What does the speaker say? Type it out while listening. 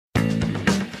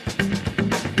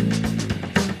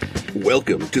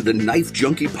Welcome to the Knife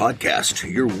Junkie podcast,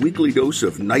 your weekly dose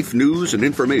of knife news and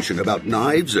information about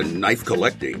knives and knife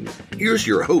collecting. Here's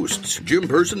your hosts, Jim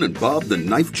Person and Bob the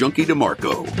Knife Junkie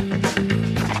DeMarco.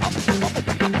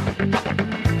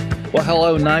 Well,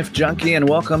 hello, Knife Junkie, and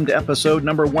welcome to episode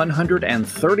number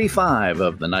 135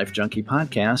 of the Knife Junkie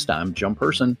podcast. I'm Jim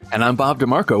Person. And I'm Bob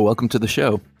DeMarco. Welcome to the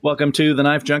show. Welcome to the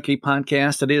Knife Junkie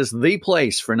podcast. It is the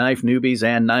place for knife newbies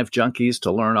and knife junkies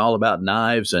to learn all about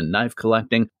knives and knife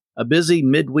collecting. A busy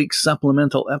midweek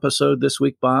supplemental episode this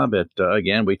week, Bob.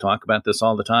 Again, we talk about this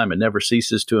all the time. It never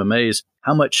ceases to amaze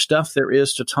how much stuff there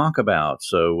is to talk about.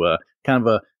 So kind of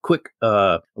a quick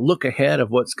look ahead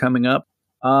of what's coming up.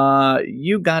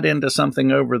 You got into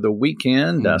something over the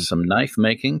weekend, some knife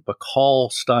making,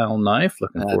 Pikal style knife.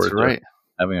 Looking forward to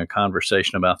having a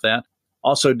conversation about that.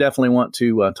 Also, definitely want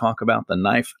to talk about the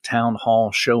Knife Town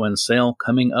Hall show and sale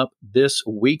coming up this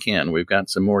weekend. We've got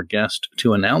some more guests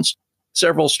to announce.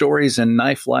 Several stories in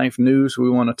knife life news we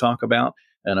want to talk about.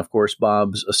 And of course,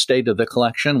 Bob's State of the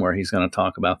Collection, where he's going to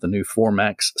talk about the new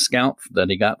 4Max Scout that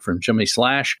he got from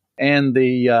JimiSlash and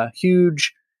the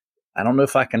huge, I don't know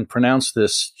if I can pronounce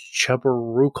this,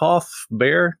 Chebrukov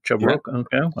Bear. Chebrukov,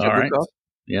 okay, all right.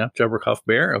 Yeah, Chebrukov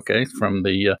Bear. Okay, from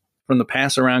the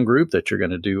pass around group that you're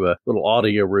going to do a little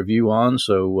audio review on.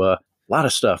 So a lot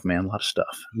of stuff, man, a lot of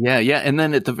stuff. Yeah. And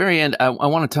then at the very end, I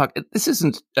want to talk. This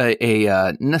isn't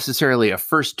a necessarily a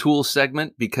first tool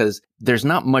segment because there's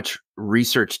not much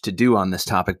research to do on this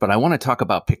topic, but I want to talk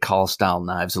about Pikal style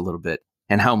knives a little bit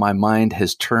and how my mind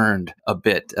has turned a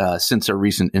bit since a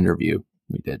recent interview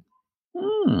we did.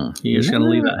 You're just going to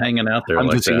leave that hanging out there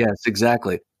like that. Yes,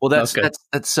 exactly. Well, that's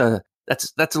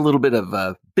a little bit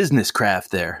of business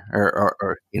craft there,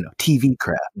 or TV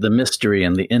craft. The mystery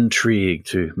and the intrigue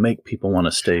to make people want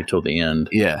to stay till the end.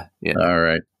 Yeah. All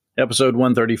right. Episode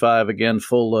 135, again,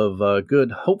 full of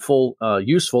good, hopeful,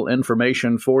 useful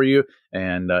information for you.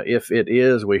 And if it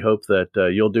is, we hope that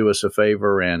you'll do us a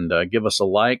favor and give us a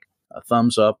like, a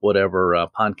thumbs up, whatever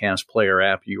podcast player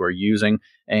app you are using.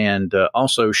 And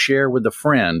also share with a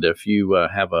friend if you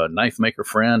have a knife maker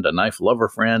friend, a knife lover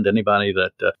friend, anybody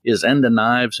that is into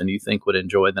knives and you think would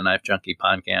enjoy the Knife Junkie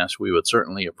podcast. We would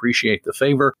certainly appreciate the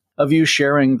favor of you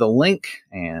sharing the link,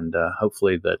 and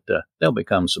hopefully that they'll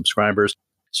become subscribers.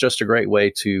 It's just a great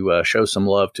way to show some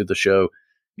love to the show.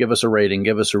 Give us a rating,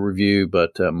 give us a review,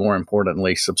 but more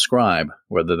importantly, subscribe,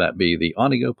 whether that be the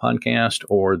audio podcast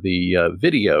or the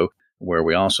video, where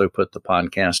we also put the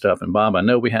podcast up. And Bob, I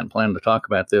know we hadn't planned to talk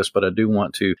about this, but I do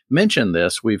want to mention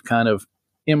this. We've kind of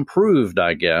improved,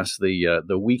 I guess,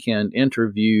 the weekend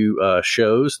interview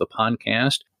shows, the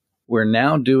podcast. We're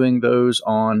now doing those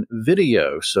on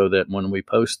video so that when we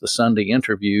post the Sunday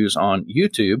interviews on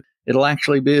YouTube, it'll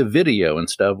actually be a video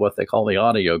instead of what they call the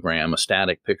audiogram, a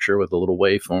static picture with a little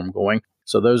waveform going.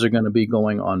 So those are going to be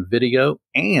going on video,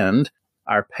 and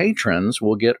our patrons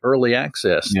will get early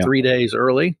access 3 days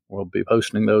early. We'll be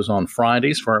posting those on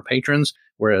Fridays for our patrons,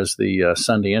 whereas the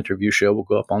Sunday interview show will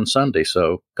go up on Sunday.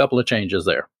 So a couple of changes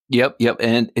there. Yep.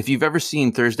 And if you've ever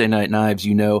seen Thursday Night Knives,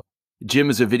 you know Jim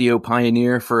is a video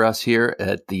pioneer for us here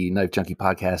at the Knife Junkie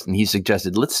podcast. And he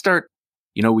suggested, let's start,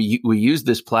 we use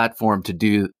this platform to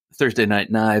do Thursday Night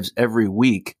Knives every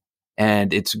week.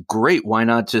 And it's great. Why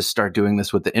not just start doing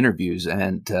this with the interviews?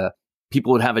 And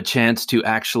people would have a chance to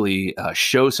actually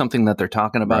show something that they're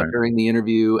talking about during the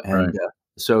interview. And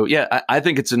I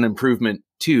think it's an improvement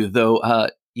too, though,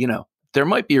 there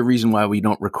might be a reason why we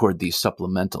don't record these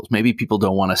supplementals. Maybe people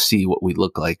don't want to see what we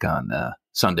look like on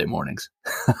Sunday mornings.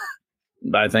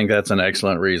 I think that's an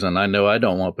excellent reason. I know I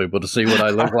don't want people to see what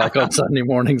I look like on Sunday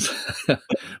mornings.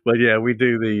 But yeah, we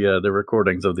do the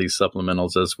recordings of these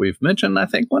supplementals, as we've mentioned, I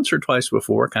think once or twice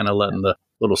before, kind of letting the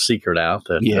little secret out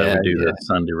that we do the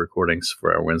Sunday recordings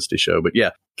for our Wednesday show. But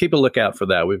yeah, keep a lookout for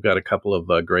that. We've got a couple of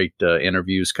great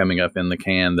interviews coming up in the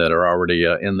can that are already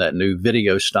in that new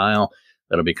video style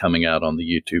that'll be coming out on the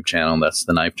YouTube channel. That's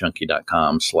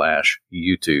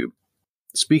TheKnifeJunkie.com/YouTube.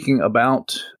 Speaking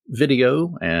about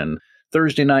video and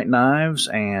Thursday Night Knives,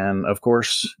 and of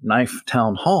course, Knife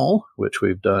Town Hall, which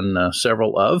we've done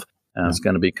several of. It's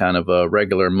going to be kind of a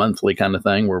regular monthly kind of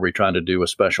thing where we try to do a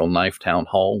special Knife Town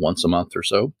Hall once a month or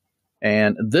so.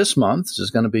 And this month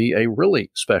is going to be a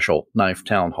really special Knife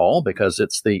Town Hall because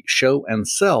it's the show and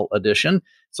sell edition.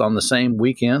 It's on the same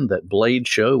weekend that Blade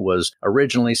Show was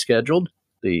originally scheduled,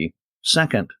 the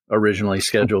second originally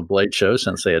scheduled Blade Show,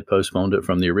 since they had postponed it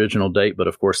from the original date. But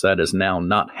of course, that is now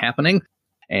not happening.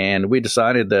 And we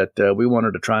decided that we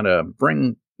wanted to try to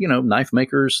bring, knife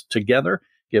makers together,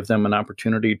 give them an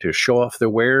opportunity to show off their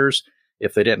wares.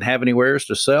 If they didn't have any wares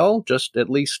to sell, just at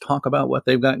least talk about what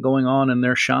they've got going on in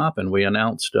their shop. And we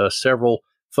announced several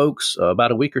folks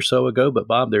about a week or so ago. But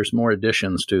Bob, there's more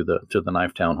additions to the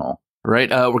Knife Town Hall. Right.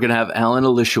 We're going to have Alan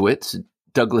Elishewitz,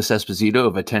 Douglas Esposito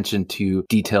of Attention to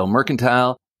Detail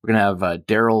Mercantile. We're going to have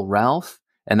Darrel Ralph,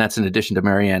 and that's in addition to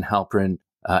Marianne Halpern,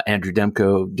 Andrew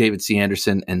Demko, David C.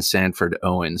 Andersen, and Sanford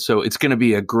Owen. So it's going to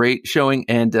be a great showing.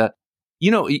 And,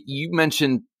 you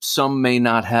mentioned some may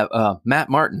not have, Matt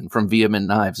Martin from Vehement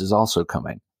Knives is also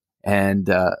coming. And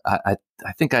I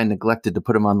think I neglected to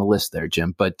put him on the list there,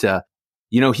 Jim. But,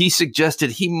 he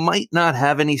suggested he might not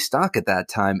have any stock at that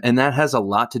time. And that has a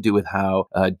lot to do with how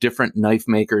different knife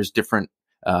makers, different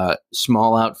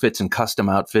small outfits and custom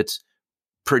outfits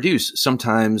produce.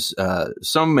 Sometimes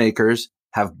some makers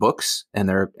have books and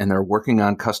they're working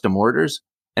on custom orders,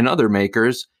 and other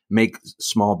makers make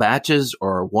small batches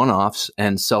or one-offs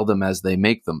and sell them as they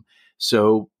make them.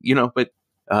 So, but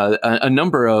a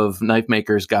number of knife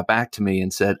makers got back to me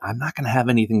and said, I'm not going to have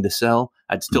anything to sell.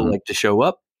 I'd still like to show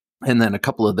up. And then a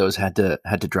couple of those had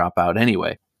to drop out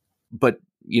anyway. But,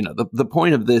 the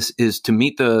point of this is to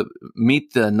meet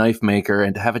the knife maker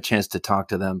and to have a chance to talk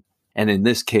to them. And in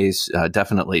this case,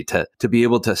 definitely to be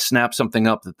able to snap something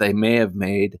up that they may have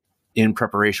made in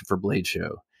preparation for Blade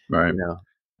Show. Right.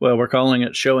 Well, we're calling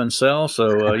it show and sell.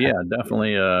 So,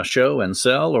 definitely show and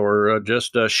sell, or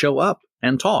just show up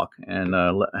and talk and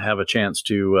have a chance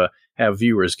to have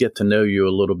viewers get to know you a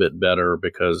little bit better,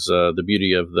 because the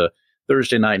beauty of the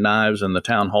Thursday Night Knives and the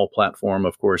Town Hall platform,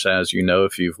 of course, as you know,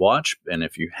 if you've watched, and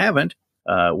if you haven't,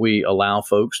 we allow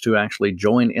folks to actually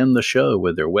join in the show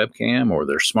with their webcam or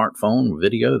their smartphone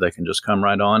video. They can just come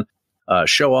right on,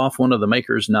 show off one of the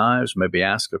maker's knives, maybe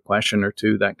ask a question or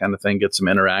two, that kind of thing, get some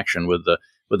interaction with the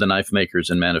knife makers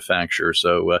and manufacturers.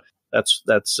 So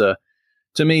that's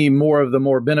to me more of the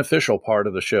more beneficial part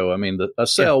of the show. I mean, a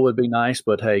sale would be nice,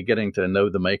 but hey, getting to know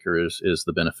the maker is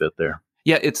the benefit there.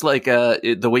 Yeah, it's like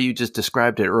the way you just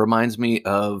described it. It reminds me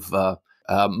of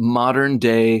modern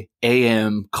day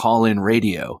AM call-in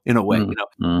radio in a way.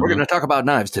 We're going to talk about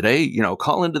knives today.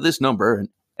 Call into this number,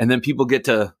 and then people get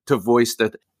to voice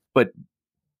that. But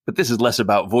this is less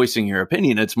about voicing your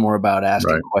opinion. It's more about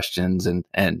asking questions and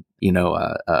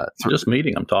just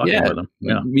meeting them, talking with them,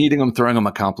 meeting them, throwing them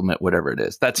a compliment, whatever it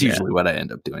is. That's usually what I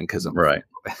end up doing because I'm right.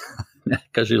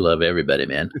 Because you love everybody,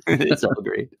 man. It's all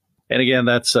great. And again,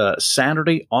 that's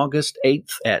Saturday, August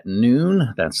 8th at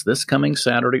noon. That's this coming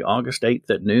Saturday, August 8th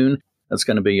at noon. That's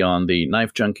going to be on the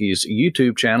Knife Junkie's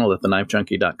YouTube channel at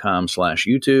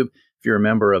TheKnifeJunkie.com/YouTube. If you're a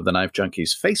member of the Knife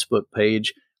Junkie's Facebook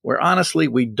page, where honestly,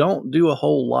 we don't do a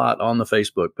whole lot on the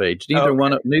Facebook page. Neither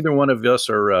one of us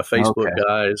are Facebook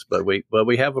guys, but we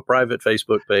have a private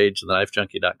Facebook page,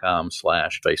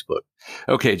 TheKnifeJunkie.com/Facebook.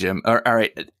 Okay, Jim. All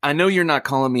right. I know you're not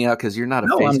calling me out because you're not a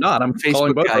Facebook. No, I'm not. I'm Facebook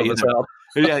calling both guy of us out.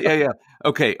 Yeah.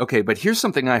 Okay. But here's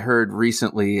something I heard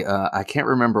recently. I can't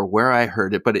remember where I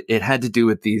heard it, but it had to do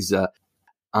with these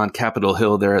on Capitol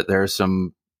Hill. There's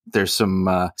some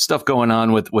stuff going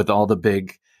on with all the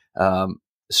big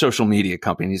social media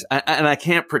companies, and I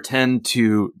can't pretend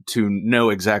to know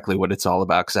exactly what it's all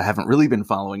about because I haven't really been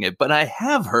following it. But I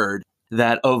have heard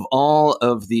that of all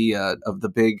of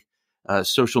the big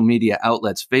social media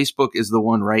outlets, Facebook is the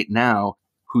one right now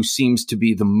who seems to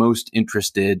be the most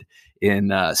interested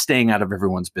in staying out of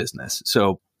everyone's business.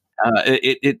 So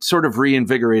it sort of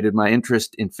reinvigorated my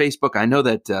interest in Facebook. I know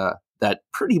that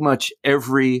pretty much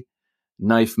every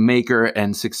knife maker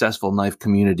and successful knife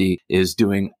community is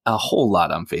doing a whole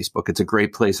lot on Facebook. It's a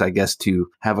great place, I guess, to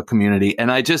have a community.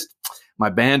 And my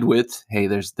bandwidth, hey,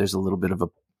 there's a little bit of a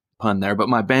pun there, but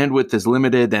my bandwidth is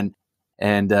limited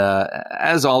and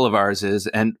as all of ours is.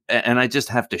 And I just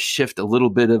have to shift a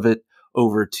little bit of it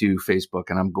over to Facebook,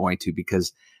 and I'm going to,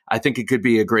 because I think it could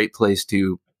be a great place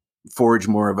to forge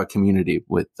more of a community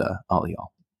with all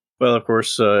y'all. Well, of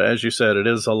course, as you said, it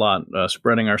is a lot,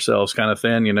 spreading ourselves kind of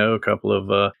thin, a couple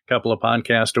of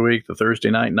podcasts a week, the Thursday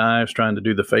Night Knives, trying to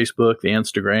do the Facebook, the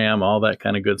Instagram, all that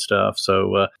kind of good stuff.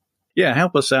 So,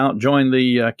 help us out. Join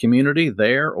the community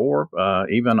there, or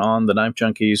even on the Knife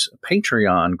Junkie's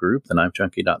Patreon group,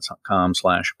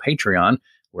 TheKnifeJunkie.com/Patreon,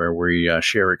 where we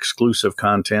share exclusive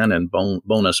content and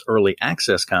bonus early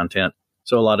access content.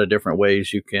 So a lot of different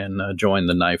ways you can join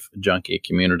the Knife Junkie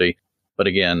community. But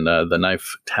again, the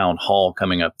Knife Town Hall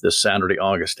coming up this Saturday,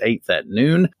 August 8th at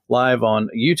noon, live on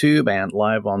YouTube and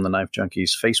live on the Knife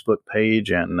Junkie's Facebook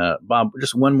page. And Bob,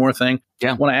 just one more thing.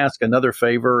 Yeah. I want to ask another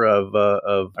favor of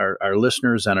our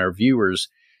listeners and our viewers.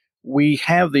 We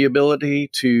have the ability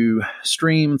to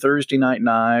stream Thursday Night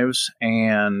Knives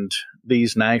and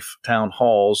these Knife Town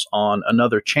Halls on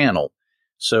another channel.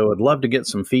 So I'd love to get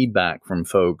some feedback from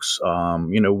folks.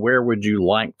 Where would you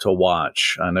like to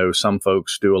watch? I know some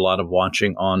folks do a lot of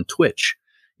watching on Twitch.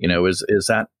 Is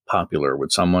that popular?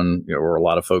 Would someone, or a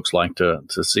lot of folks like to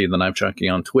see the Knife Junkie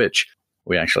on Twitch?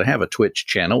 We actually have a Twitch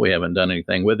channel. We haven't done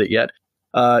anything with it yet.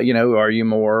 Are you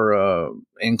more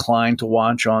inclined to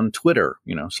watch on Twitter,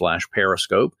 /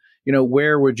 Periscope?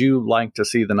 Where would you like to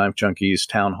see the Knife Junkies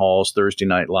town halls, Thursday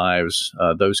night lives,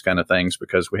 those kind of things?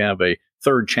 Because we have a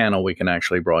third channel we can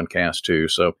actually broadcast to.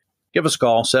 So give us a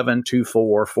call,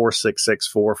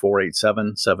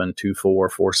 724-466-4487,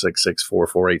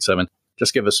 724-466-4487.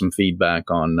 Just give us some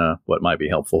feedback on what might be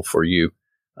helpful for you.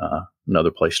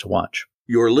 Another place to watch.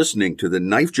 You're listening to the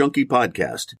Knife Junkie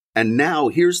podcast. And now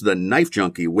here's the Knife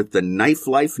Junkie with the Knife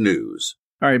Life News.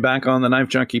 All right, back on the Knife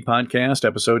Junkie podcast,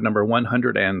 episode number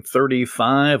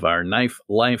 135, our Knife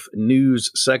Life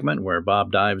News segment, where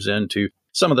Bob dives into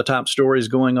some of the top stories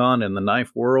going on in the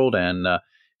knife world. And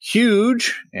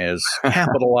huge, as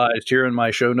capitalized here in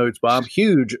my show notes, Bob,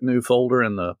 huge new folder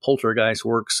in the Poltergeist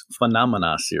Works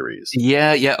Phenomena Series.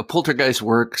 Yeah, Poltergeist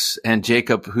Works, and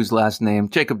Jacob,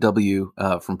 Jacob W.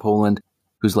 From Poland,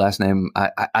 whose last name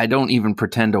I don't even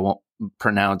pretend to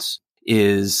pronounce,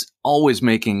 is always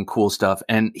making cool stuff.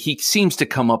 And he seems to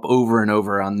come up over and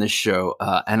over on this show.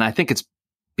 And I think it's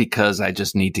because I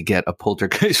just need to get a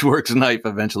Poltergeist Works knife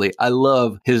eventually. I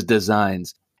love his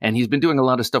designs. And he's been doing a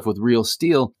lot of stuff with real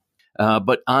steel.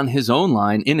 But in his own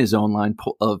line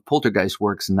of Poltergeist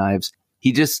Works knives,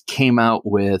 he just came out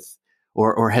with,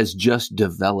 or has just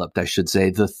developed, I should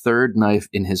say, the third knife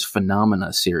in his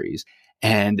Phenomena series.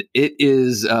 And it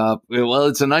is,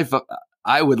 it's a knife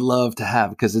I would love to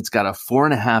have, because it's got a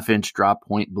 4.5-inch drop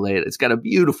point blade. It's got a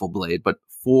beautiful blade, but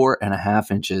 4.5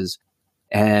 inches.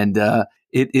 And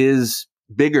it is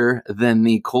bigger than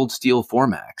the Cold Steel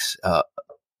 4Max,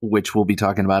 which we'll be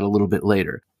talking about a little bit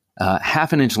later.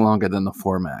 1/2 inch longer than the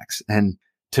 4Max. And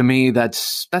to me,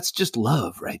 that's just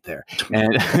love right there.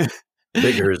 And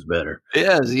bigger is better.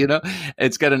 Yes,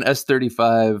 it's got an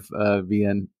S35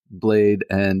 VN blade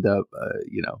and a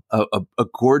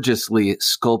gorgeously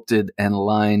sculpted and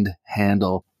lined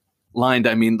handle. Lined,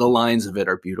 I mean, the lines of it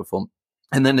are beautiful.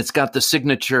 And then it's got the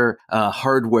signature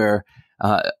hardware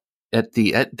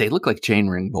they look like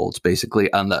chainring bolts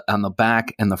basically on the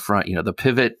back and the front. The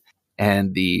pivot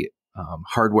and the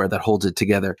hardware that holds it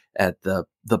together at the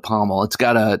pommel. It's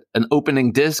got an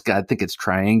opening disc. I think it's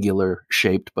triangular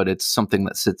shaped, but it's something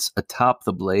that sits atop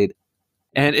the blade,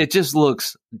 and it just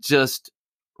looks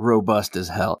robust as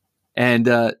hell. And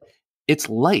it's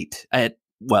light at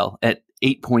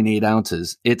 8.8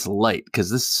 ounces. It's light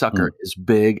because this sucker is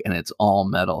big and it's all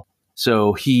metal.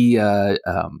 So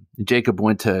Jacob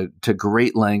went to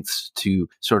great lengths to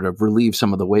sort of relieve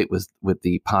some of the weight with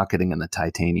the pocketing and the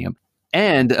titanium.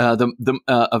 And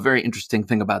a very interesting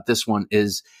thing about this one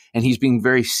is, and he's being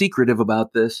very secretive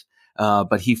about this,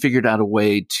 but he figured out a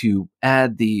way to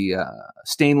add the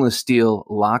stainless steel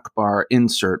lock bar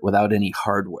insert without any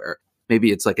hardware.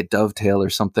 Maybe it's like a dovetail or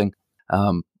something,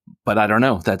 but I don't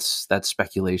know. That's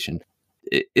speculation.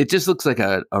 It just looks like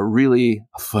a really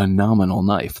phenomenal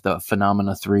knife. The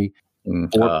Phenomena 3,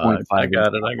 4.5. I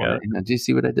got it. Did you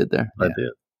see what I did there? I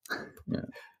did. Yeah.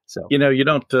 So you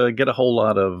don't get a whole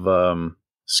lot of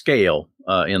scale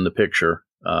in the picture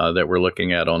that we're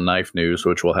looking at on Knife News,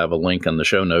 which we'll have a link in the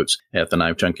show notes at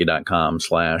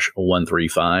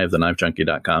TheKnifeJunkie.com/135,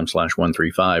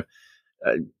 TheKnifeJunkie.com/135.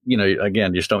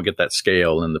 Again, just don't get that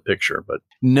scale in the picture. But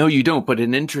no, you don't. But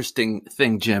an interesting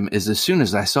thing, Jim, is as soon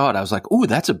as I saw it, I was like, "Ooh,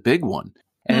 that's a big one."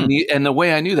 And the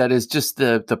way I knew that is just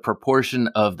the proportion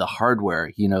of the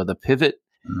hardware. The pivot.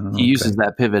 He uses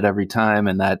that pivot every time,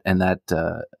 and that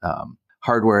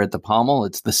hardware at the pommel.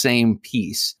 It's the same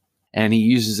piece, and he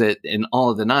uses it in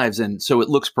all of the knives, and so it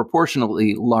looks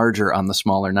proportionally larger on the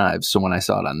smaller knives. So when I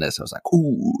saw it on this, I was like,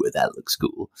 "Ooh, that looks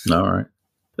cool." All right.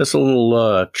 That's a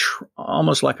little,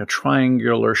 almost like a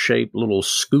triangular shaped little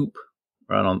scoop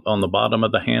right on the bottom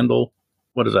of the handle.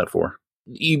 What is that for?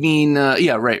 You mean,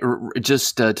 yeah, right.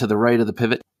 Just to the right of the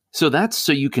pivot. So that's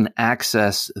so you can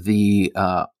access the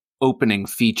opening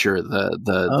feature, the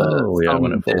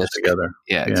when it folds together.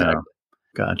 Yeah, exactly. Yeah.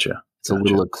 Gotcha. It's a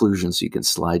little occlusion, so you can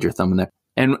slide your thumb in there.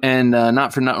 And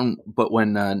not for nothing, but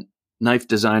when knife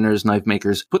designers, knife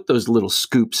makers put those little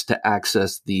scoops to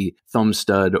access the thumb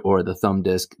stud or the thumb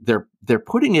disc, they're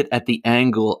putting it at the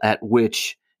angle at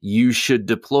which you should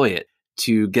deploy it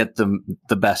to get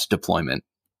the best deployment.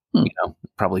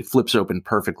 Probably flips open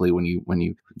perfectly when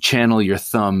you channel your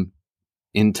thumb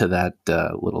into that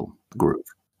little groove.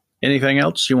 Anything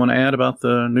else you want to add about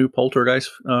the new Poltergeist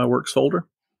Works folder?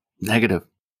 Negative.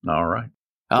 All right.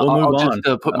 I'll just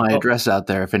put my address out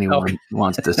there if anyone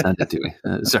wants to send it to me.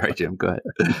 Sorry, Jim. Go ahead.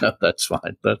 No, that's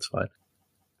fine. That's fine.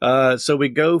 So we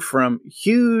go from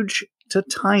huge to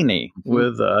tiny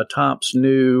with TOPS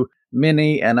new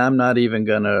mini, and I'm not even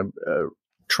going to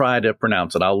try to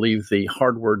pronounce it. I'll leave the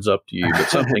hard words up to you, but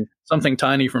something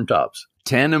tiny from TOPS.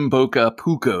 Tanimboca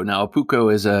Puukko. Now, a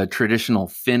Puukko is a traditional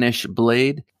Finnish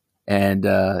blade, and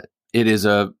it is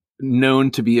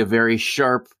known to be a very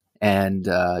sharp and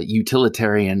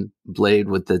utilitarian blade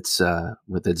with its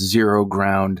zero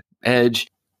ground edge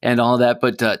and all that.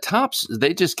 But TOPS,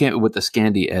 they just came with the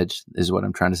Scandi edge, is what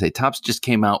I'm trying to say. TOPS just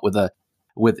came out with a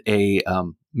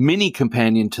mini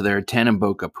companion to their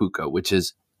Tanimboca Puukko,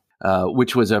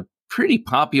 which was a pretty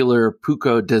popular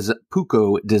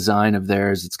Puukko design of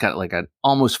theirs. It's got like an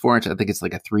almost 4-inch, I think it's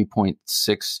like a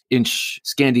 3.6-inch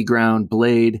Scandi ground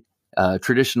blade,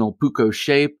 traditional Puukko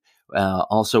shape,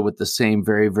 also with the same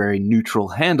very, very neutral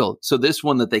handle. So this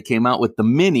one that they came out with, the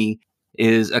mini,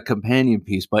 is a companion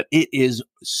piece, but it is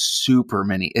super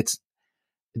mini. It's,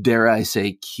 dare I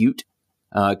say, cute.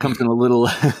 It comes in a little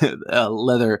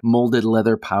molded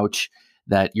leather pouch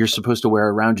that you're supposed to wear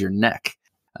around your neck.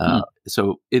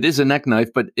 So it is a neck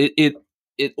knife, but it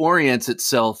orients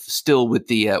itself still with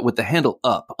the handle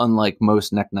up, unlike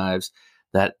most neck knives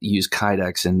that use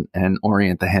kydex and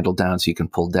orient the handle down so you can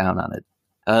pull down on it.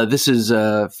 This is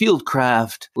field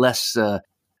craft, less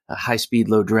high speed,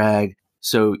 low drag.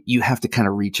 So you have to kind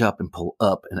of reach up and pull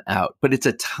up and out, but it's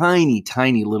a tiny,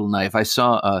 tiny little knife. I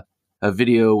saw a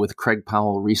video with Craig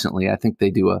Powell recently. I think they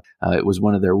do it was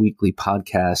one of their weekly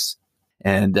podcasts.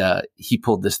 And he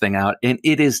pulled this thing out, and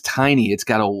it is tiny. It's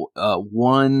got a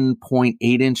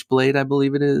 1.8-inch blade, I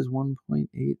believe it is 1.8.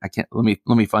 I can't. Let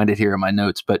me find it here in my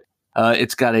notes. But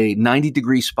it's got a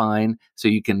 90-degree spine, so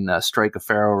you can strike a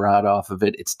ferro rod off of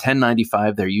it. It's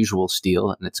 1095, their usual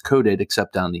steel, and it's coated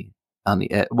except on the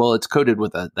edge. Well, it's coated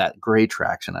with that gray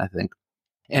traction, I think.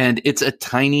 And it's a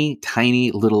tiny,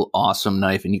 tiny little awesome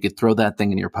knife, and you could throw that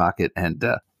thing in your pocket and.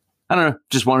 I don't know.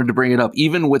 Just wanted to bring it up.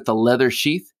 Even with the leather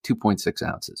sheath, 2.6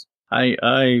 ounces.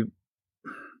 I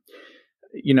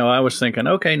was thinking,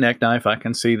 okay, neck knife, I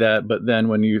can see that. But then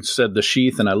when you said the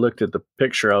sheath and I looked at the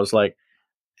picture, I was like,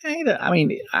 hey, I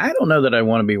mean, I don't know that I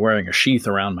want to be wearing a sheath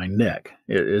around my neck.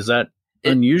 Is that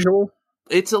unusual?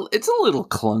 It's a little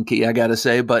clunky, I got to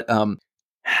say. But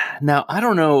now, I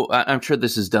don't know. I'm sure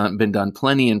this has been done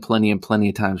plenty of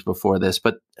times before this.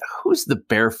 But who's the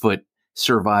barefoot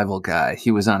survival guy?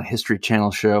 He was on a History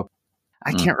Channel show.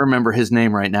 I can't remember his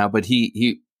name right now, but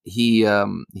he's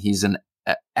an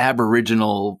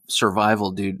Aboriginal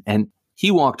survival dude, and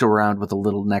he walked around with a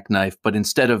little neck knife, but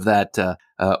instead of that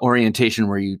orientation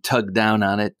where you tug down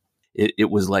on it, it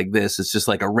was like this. It's just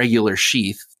like a regular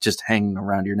sheath just hanging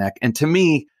around your neck. And to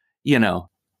me,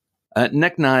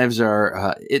 neck knives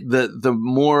are the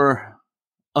more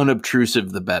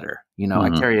unobtrusive, the better. I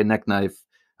carry a neck knife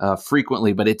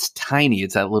frequently, but it's tiny.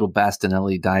 It's that little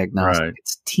Bastinelli diagnostic. Right.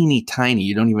 It's teeny tiny.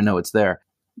 You don't even know it's there.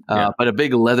 But a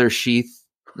big leather sheath.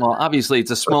 Well, obviously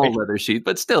it's a small leather sheath,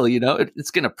 but still,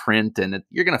 it's going to print and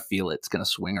you're going to feel it. It's going to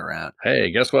swing around. Hey,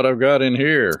 guess what I've got in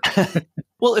here?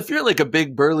 Well, if you're like a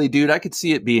big burly dude, I could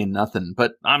see it being nothing,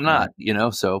 but I'm not,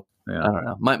 so I don't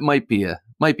know. Might be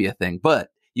a thing, but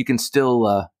you can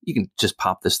still, you can just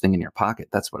pop this thing in your pocket.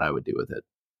 That's what I would do with it.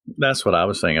 That's what I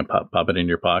was saying. Pop it in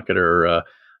your pocket, or,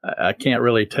 I can't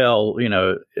really tell,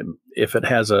 if it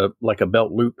has a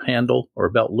belt loop handle or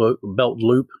belt loop,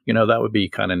 that would be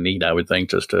kind of neat, I would think,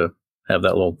 just to have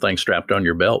that little thing strapped on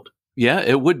your belt. Yeah,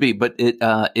 it would be, but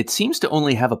it seems to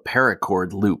only have a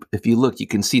paracord loop. If you look, you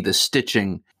can see the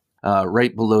stitching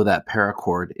right below that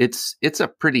paracord. It's a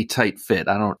pretty tight fit.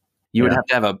 You would have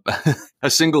to have a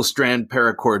single strand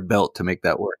paracord belt to make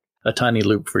that work. A tiny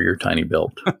loop for your tiny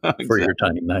belt, exactly. For your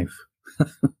tiny knife.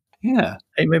 Yeah.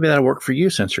 Hey, maybe that'll work for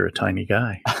you since you're a tiny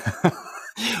guy.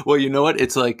 Well, you know what?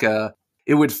 It's like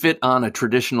it would fit on a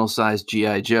traditional sized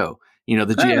G.I. Joe. The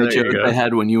G.I. Joe they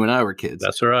had when you and I were kids.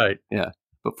 That's right. Yeah.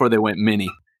 Before they went mini.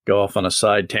 Go off on a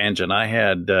side tangent. I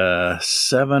had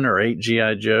 7 or 8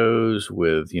 G.I. Joes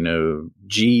with,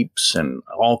 Jeeps and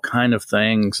all kind of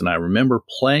things. And I remember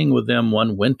playing with them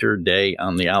one winter day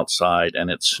on the outside, and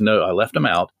it snowed. I left them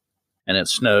out and it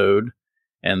snowed.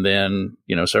 And then,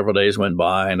 several days went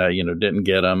by and I, didn't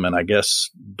get them. And I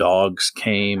guess dogs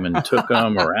came and took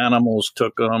them or animals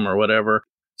took them or whatever.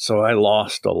 So I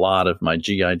lost a lot of my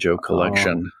G.I. Joe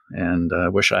collection and I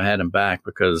wish I had them back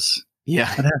because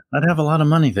I'd have a lot of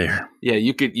money there. Yeah,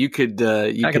 you could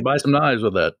buy some knives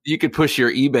with that. You could push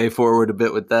your eBay forward a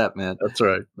bit with that, man. That's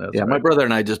right. That's right. My brother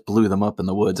and I just blew them up in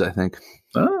the woods, I think.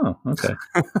 Oh, okay.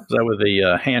 Is that with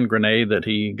the hand grenade that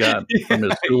he got from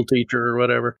his school teacher or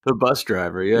whatever? The bus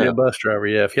driver, yeah. Yeah, bus driver,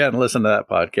 yeah. If you hadn't listened to that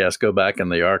podcast, go back in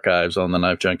the archives on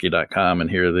TheKnifeJunkie.com and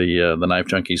hear the Knife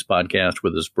Junkies podcast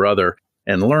with his brother.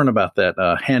 and learn about that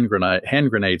hand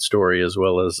grenade story, as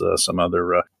well as some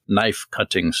other knife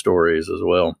cutting stories as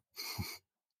well.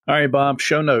 All right, Bob,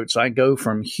 show notes. I go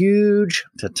from huge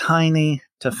to tiny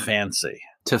to fancy.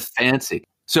 To fancy.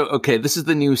 So, okay, this is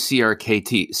the new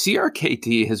CRKT.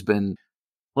 CRKT has been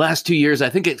last 2 years. I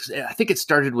think it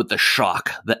started with the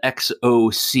Shock, the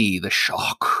XOC, the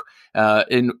Shock,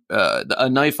 a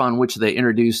knife on which they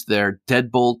introduced their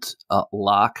deadbolt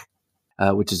lock,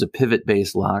 which is a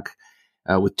pivot-based lock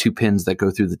with 2 pins that go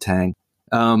through the tang.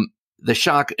 The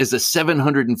Shock is a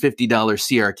 $750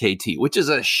 CRKT, which is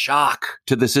a shock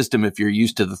to the system if you're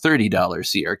used to the $30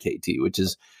 CRKT,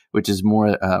 which is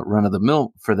more run of the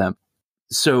mill for them.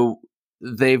 So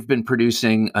they've been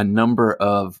producing a number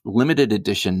of limited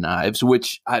edition knives,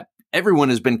 which everyone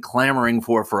has been clamoring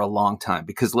for a long time,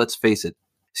 because let's face it,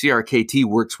 CRKT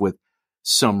works with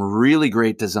some really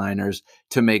great designers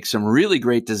to make some really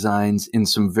great designs in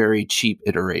some very cheap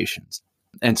iterations.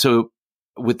 And so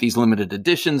with these limited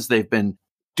editions, they've been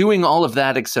doing all of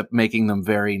that except making them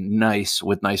very nice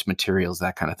with nice materials,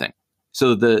 that kind of thing.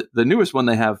 So the newest one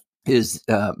they have is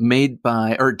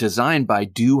designed by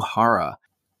Dew Hara,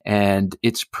 and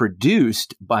it's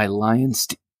produced by Lion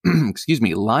Steel,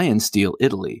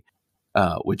 Italy,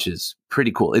 which is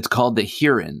pretty cool. It's called the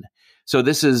Heron. So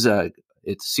this is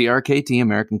it's CRKT,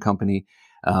 American company,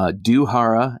 Dew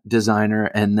Hara, designer,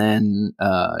 and then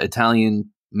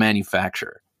Italian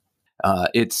manufacturer.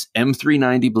 It's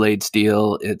M390 blade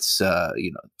steel. It's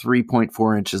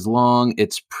 3.4 inches long.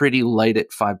 It's pretty light at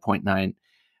 5.9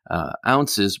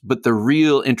 ounces. But the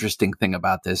real interesting thing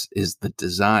about this is the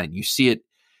design. You see it,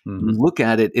 you look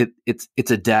at it.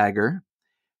 It's a dagger,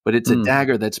 but it's a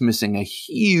dagger that's missing a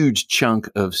huge chunk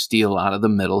of steel out of the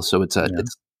middle. So it's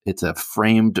a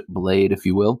framed blade, if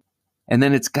you will. And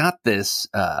then it's got this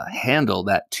handle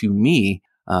that, to me,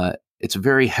 it's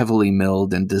very heavily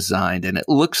milled and designed, and it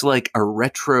looks like a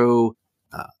retro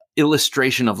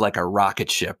illustration of like a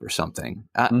rocket ship or something.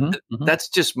 That's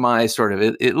just my sort of.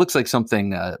 It looks like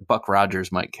something Buck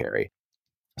Rogers might carry.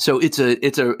 So it's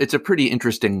a pretty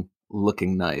interesting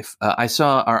looking knife. I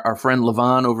saw our friend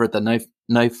Levon over at the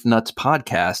Knife Nuts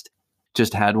podcast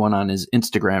just had one on his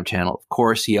Instagram channel. Of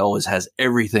course, he always has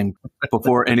everything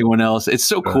before anyone else. It's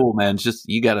so cool, man. It's just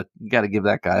you gotta give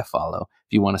that guy a follow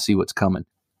if you want to see what's coming.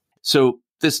 So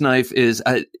this knife is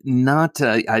I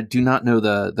do not know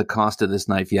the cost of this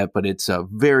knife yet, but it's a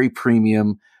very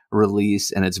premium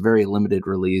release, and it's very limited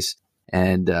release,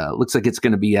 and looks like it's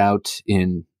going to be out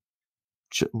in,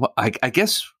 I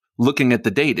guess, looking at the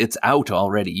date, it's out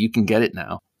already. You can get it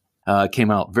now. It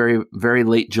came out very, very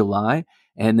late July,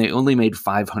 and they only made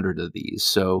 500 of these.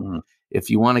 So if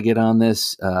you want to get on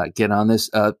this,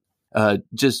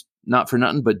 just not for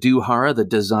nothing, but Dew Hara, the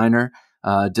designer,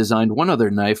 designed one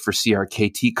other knife for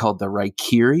CRKT called the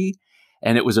Raikiri,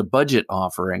 and it was a budget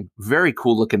offering. Very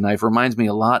cool looking knife. Reminds me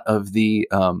a lot of the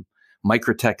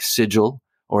Microtech Sigil,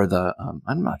 or the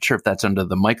I'm not sure if that's under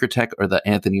the Microtech or the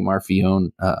Anthony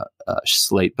Marfione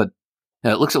slate, but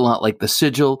it looks a lot like the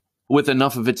Sigil with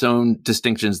enough of its own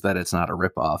distinctions that it's not a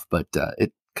ripoff, but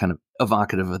it kind of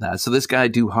evocative of that. So this guy,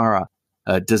 Dew Hara,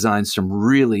 designed some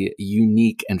really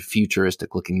unique and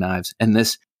futuristic looking knives, and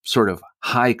this sort of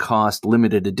high cost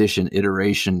limited edition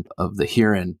iteration of the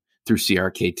Heron through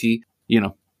CRKT,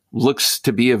 looks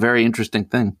to be a very interesting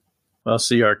thing. Well,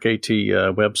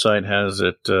 CRKT website has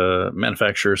it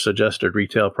manufacturer suggested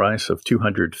retail price of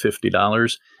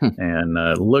 $250,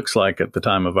 and looks like at the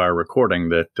time of our recording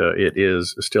that it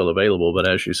is still available. But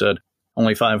as you said,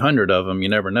 only 500 of them. You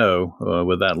never know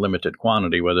with that limited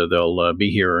quantity whether they'll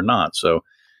be here or not. So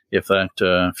if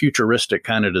that futuristic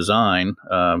kind of design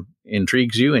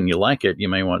intrigues you and you like it, you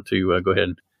may want to go ahead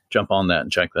and jump on that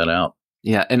and check that out.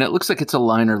 Yeah, and it looks like it's a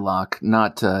liner lock,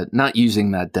 not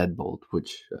using that deadbolt,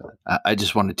 which I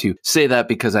just wanted to say that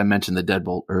because I mentioned the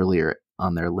deadbolt earlier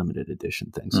on their limited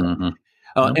edition thing. So.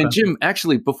 Okay. And Jim,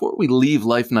 actually, before we leave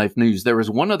Life Knife News, there was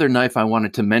one other knife I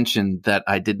wanted to mention that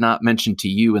I did not mention to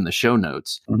you in the show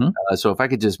notes. So if I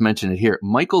could just mention it here,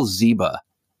 Michael Zieba,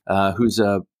 who's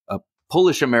a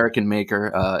Polish-American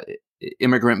maker,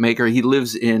 immigrant maker. He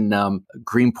lives in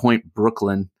Greenpoint,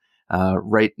 Brooklyn,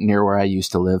 right near where I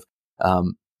used to live.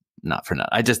 Not for nothing.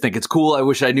 I just think it's cool. I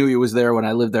wish I knew he was there when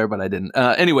I lived there, but I didn't.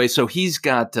 Anyway, so he's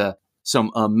got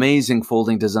some amazing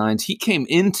folding designs. He came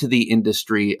into the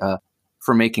industry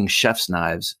for making chef's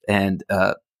knives, and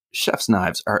chef's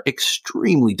knives are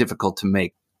extremely difficult to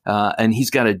make. And he's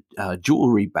got a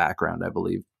jewelry background, I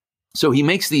believe. So he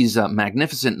makes these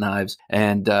magnificent knives,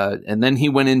 and then he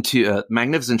went into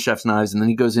magnificent chef's knives, and then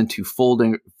he goes into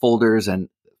folders, and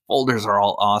folders are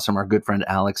all awesome. Our good friend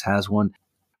Alex has one.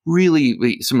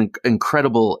 really some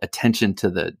incredible attention to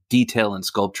the detail and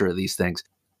sculpture of these things.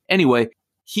 Anyway,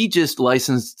 he just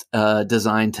licensed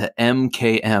design to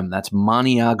MKM. That's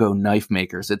Maniago Knife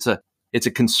Makers. It's a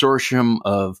consortium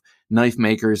of knife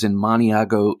makers in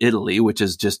Maniago, Italy, which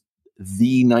is just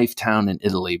the knife town in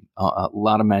Italy. A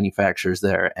lot of manufacturers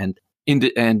there, and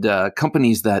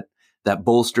companies that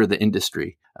bolster the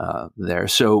industry there.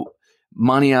 So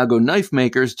Maniago Knife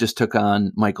Makers just took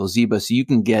on Michael Zieba, so you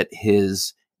can get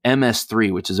his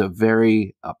MS3, which is a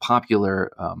very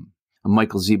popular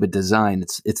Michael Zieba design.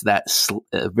 It's that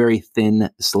very thin,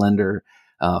 slender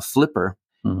flipper.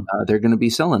 Mm-hmm. They're going to be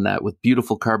selling that with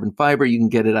beautiful carbon fiber. You can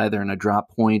get it either in a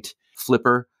drop point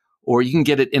flipper, or you can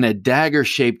get it in a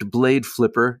dagger-shaped blade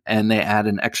flipper, and they add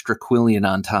an extra quillion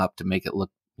on top to make it look,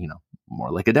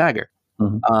 more like a dagger.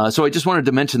 Mm-hmm. So I just wanted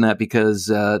to mention that because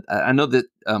I know that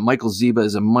Michael Zieba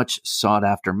is a much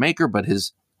sought-after maker, but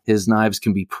his knives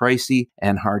can be pricey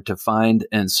and hard to find,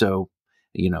 and so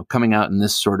coming out in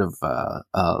this sort of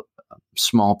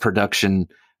small production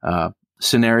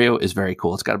scenario is very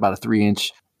cool. It's got about a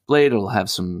 3-inch blade. It'll have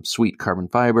some sweet carbon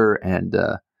fiber, and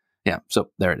so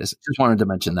there it is. Just wanted to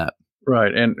mention that.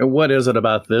 Right. And what is it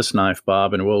about this knife,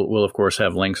 Bob? And we'll of course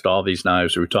have links to all these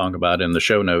knives we talk about in the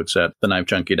show notes at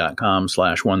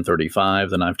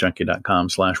TheKnifeJunkie.com/135,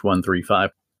 TheKnifeJunkie.com/135.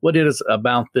 What is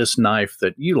about this knife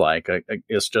that you like?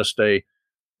 It's just a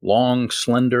long,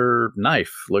 slender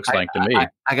knife, looks like to me.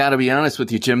 I got to be honest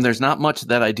with you, Jim. There's not much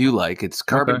that I do like. It's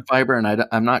carbon fiber, and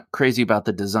I'm not crazy about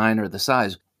the design or the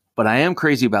size, but I am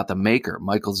crazy about the maker,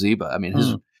 Michael Zieba. I mean,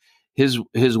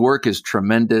 his work is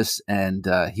tremendous, and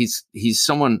he's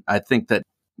someone I think that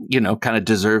kind of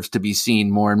deserves to be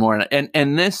seen more and more.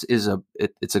 And this is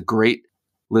it's a great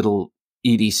little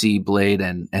EDC blade,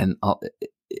 and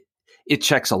it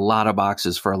checks a lot of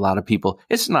boxes for a lot of people.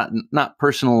 It's not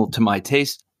personal to my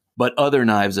taste, but other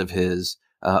knives of his,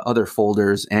 other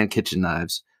folders and kitchen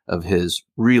knives of his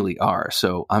really are.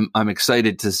 So I'm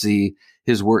excited to see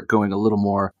his work going a little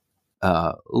more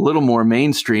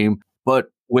mainstream, but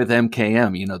with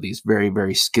MKM, these very,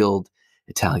 very skilled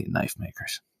Italian knife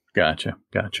makers. Gotcha.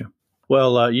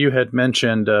 Well, you had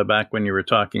mentioned back when you were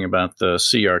talking about the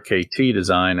CRKT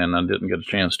design, and I didn't get a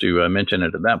chance to mention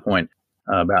it at that point,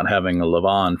 about having a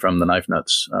Levon from the Knife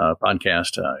Nuts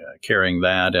podcast carrying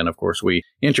that. And of course, we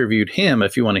interviewed him.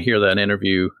 If you want to hear that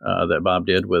interview that Bob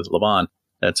did with Levon,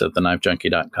 that's at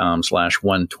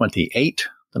TheKnifeJunkie.com/128,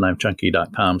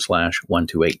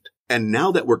 TheKnifeJunkie.com/128. And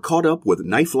now that we're caught up with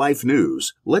Knife Life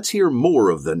news, let's hear more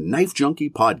of the Knife Junkie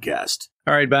podcast.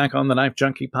 All right, back on the Knife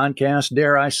Junkie podcast,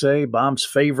 dare I say, Bob's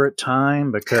favorite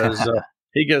time, because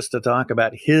he gets to talk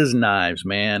about his knives,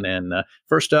 man. And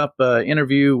first up,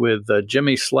 interview with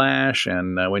JimiSlash.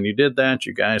 And when you did that,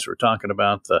 you guys were talking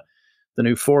about the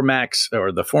new 4Max,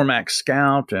 or the 4Max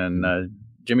Scout. And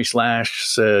JimiSlash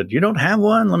said, "You don't have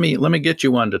one? Let me get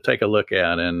you one to take a look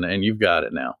at." And you've got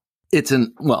it now. It's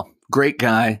great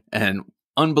guy and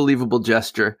unbelievable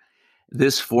gesture.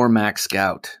 This 4Max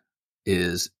Scout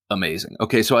is amazing.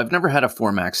 Okay, so I've never had a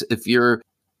 4Max.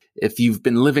 If you've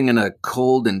been living in a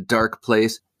cold and dark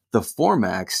place, the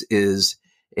 4Max is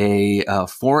a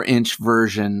 4-inch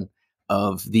version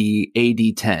of the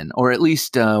AD10, or at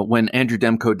least when Andrew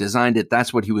Demko designed it,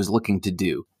 that's what he was looking to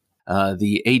do.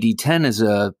 The AD10 is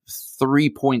a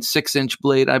 3.6-inch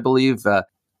blade, I believe,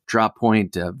 drop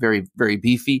point, very, very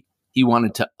beefy. He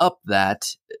wanted to up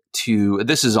that to,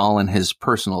 this is all in his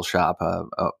personal shop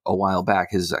a while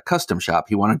back, his custom shop.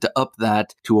 He wanted to up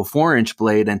that to a 4-inch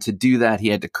blade, and to do that, he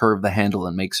had to curve the handle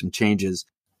and make some changes.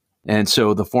 And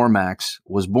so the 4Max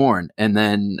was born. And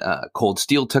then Cold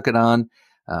Steel took it on,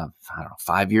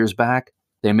 5 years back.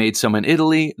 They made some in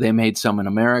Italy, they made some in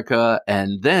America,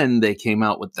 and then they came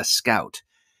out with the Scout.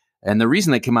 And the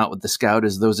reason they came out with the Scout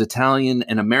is those Italian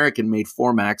and American made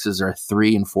 4Maxes are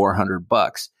 $300 and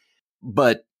 $400.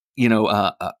 But,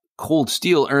 Cold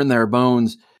Steel earned their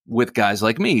bones with guys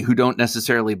like me who don't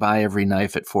necessarily buy every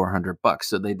knife at $400.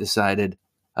 So they decided,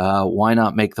 why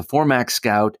not make the 4Max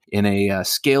Scout in a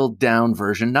scaled down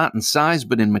version, not in size,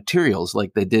 but in materials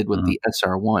like they did with the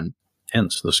SR1.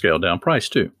 Hence the scaled down price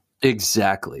too.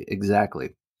 Exactly.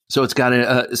 So it's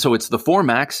got so it's the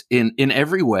 4Max in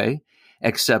every way,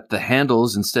 except the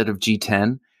handles instead of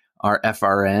G10 are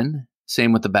FRN.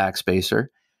 Same with the backspacer.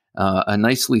 A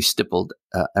nicely stippled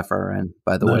FRN,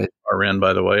 by the way. FRN,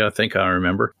 by the way, I think I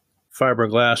remember.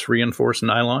 Fiberglass reinforced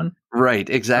nylon. Right,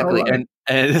 exactly. Right.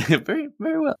 And very,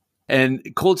 very well.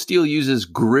 And Cold Steel uses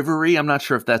Grivery. I'm not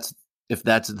sure if that's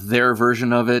their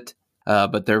version of it,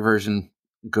 but their version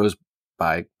goes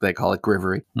by, they call it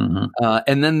Grivery. Mm-hmm.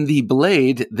 And then the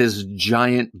blade, this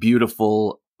giant,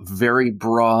 beautiful, very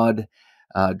broad,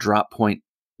 drop point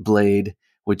blade,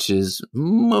 which is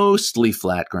mostly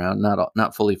flat ground,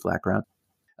 not fully flat ground,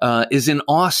 is in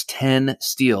AUS 10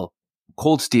 steel,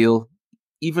 cold steel.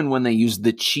 Even when they use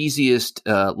the cheesiest,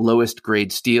 lowest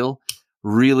grade steel,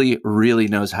 really, really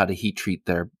knows how to heat treat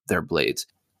their blades.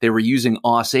 They were using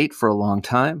AUS 8 for a long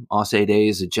time. AUS 8A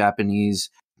is a Japanese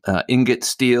ingot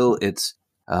steel. It's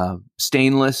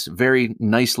stainless, very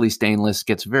nicely stainless,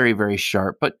 gets very, very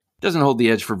sharp, but doesn't hold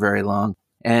the edge for very long.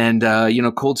 And,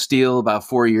 Cold Steel about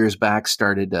 4 years back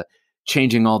started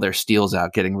changing all their steels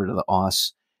out, getting rid of the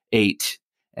AUS 8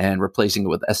 and replacing it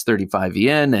with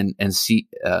S35EN and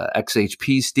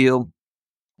XHP steel.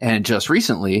 And just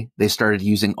recently, they started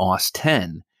using AUS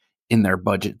 10 in their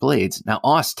budget blades. Now,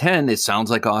 AUS 10, it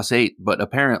sounds like AUS 8, but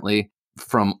apparently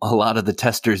from a lot of the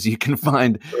testers you can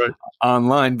find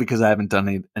online, because I haven't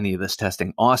done any of this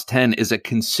testing, AUS 10 is a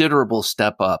considerable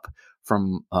step up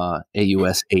from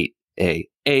AUS 8A.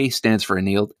 A stands for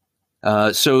annealed.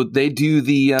 So they do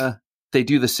the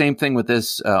same thing with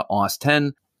this AUS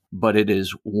 10, but it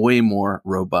is way more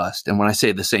robust. And when I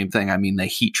say the same thing, I mean they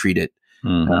heat treat it,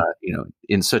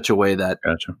 in such a way that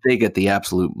they get the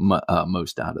absolute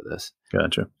most out of this.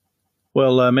 Gotcha.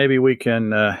 Well, maybe we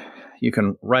can. You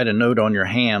can write a note on your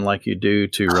hand like you do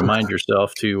to remind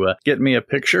yourself to get me a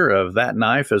picture of that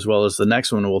knife, as well as the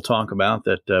next one we'll talk about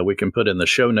that we can put in the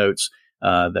show notes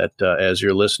that as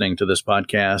you're listening to this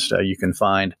podcast, you can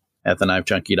find at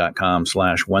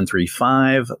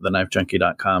TheKnifeJunkie.com/135,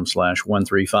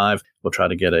 TheKnifeJunkie.com/135. We'll try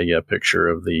to get a picture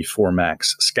of the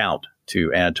 4Max Scout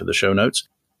to add to the show notes.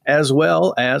 As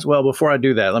well, before I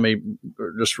do that, let me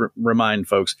just remind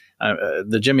folks,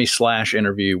 the JimiSlash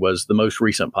interview was the most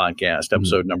recent podcast,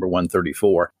 episode number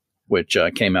 134, which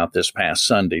came out this past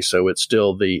Sunday. So it's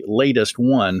still the latest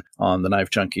one on the Knife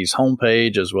Junkie's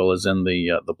homepage, as well as in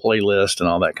the playlist and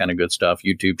all that kind of good stuff,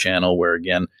 YouTube channel, where,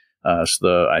 again, it's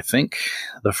I think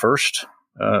the first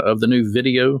of the new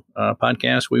video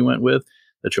podcast we went with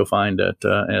that you'll find at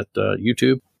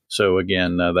YouTube. So,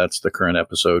 again, that's the current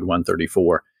episode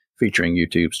 134. Featuring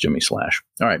YouTube's JimiSlash.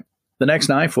 All right. The next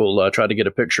knife we'll try to get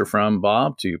a picture from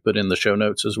Bob to put in the show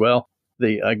notes as well.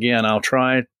 I'll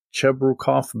try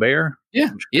Chebrukov Bear.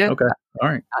 Yeah. Okay. All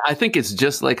right. I think it's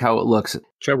just like how it looks.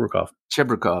 Chebrukov.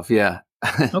 Yeah.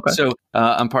 Okay. So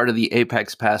I'm part of the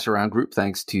Apex Pass Around group,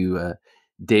 thanks to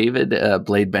David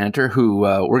Blade Banter, who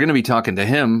we're going to be talking to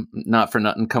him, not for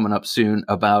nothing, coming up soon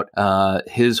about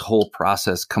his whole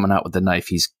process coming out with the knife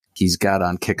he's got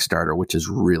on Kickstarter, which is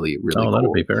really, really cool.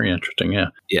 That'll be very interesting. Yeah.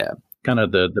 Yeah. Kind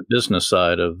of the business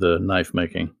side of the knife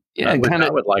making. Yeah. I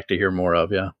would like to hear more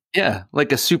of. Yeah. Yeah.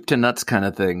 Like a soup to nuts kind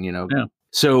of thing, Yeah.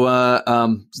 So,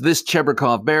 this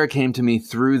Chebrukov Bear came to me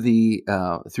through the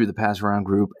Pass Around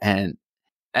group. And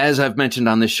as I've mentioned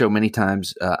on this show many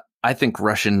times, I think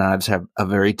Russian knives have a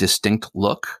very distinct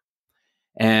look.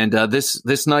 And,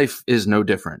 this knife is no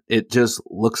different. It just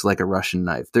looks like a Russian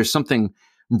knife. There's something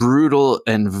brutal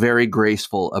and very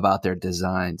graceful about their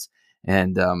designs.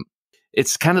 And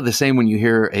it's kind of the same when you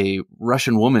hear a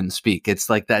Russian woman speak. It's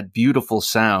like that beautiful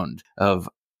sound of,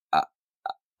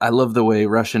 I love the way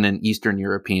Russian and Eastern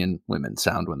European women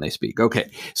sound when they speak.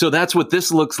 Okay, so that's what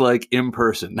this looks like in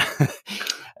person.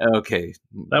 Okay.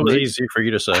 That was easy for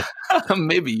you to say.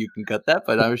 Maybe you can cut that,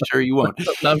 but I'm sure you won't.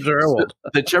 I'm sure I won't.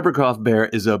 The Chebrukov Bear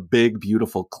is a big,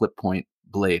 beautiful clip point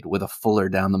blade with a fuller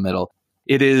down the middle.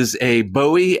 It is a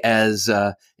Bowie as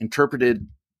interpreted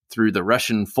through the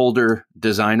Russian folder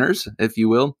designers, if you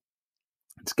will.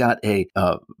 It's got a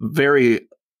very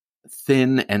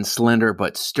thin and slender,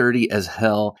 but sturdy as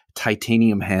hell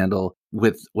titanium handle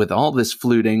with all this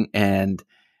fluting. And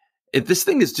this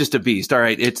thing is just a beast. All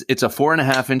right, it's a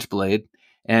 4.5-inch blade.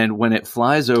 And when it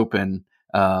flies open,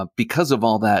 because of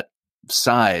all that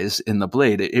size in the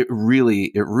blade, it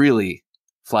really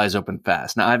flies open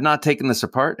fast. Now, I've not taken this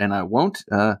apart, and I won't.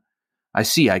 I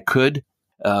could,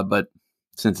 but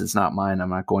since it's not mine, I'm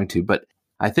not going to. But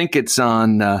I think it's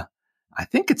on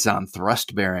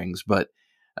thrust bearings. But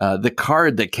the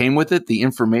card that came with it, the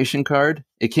information card,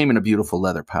 it came in a beautiful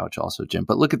leather pouch, also, Jim.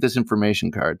 But look at this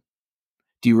information card.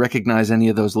 Do you recognize any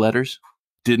of those letters?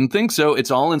 Didn't think so. It's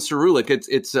all in Cyrillic.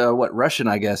 It's Russian,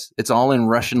 I guess. It's all in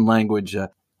Russian language.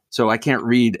 So I can't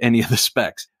read any of the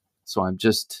specs. So I'm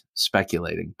just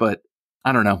speculating, but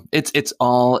I don't know. It's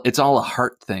all a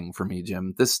heart thing for me,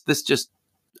 Jim. This just,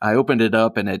 I opened it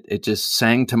up and it just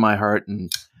sang to my heart, and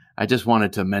I just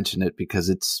wanted to mention it because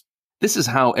this is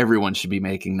how everyone should be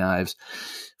making knives.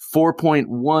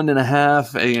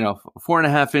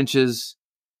 4.1.5 inches,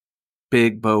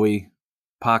 big Bowie,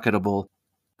 pocketable.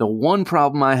 The one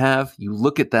problem I have, you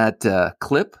look at that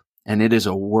clip, and it is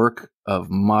a work of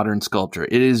modern sculpture.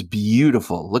 It is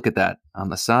beautiful. Look at that on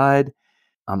the side,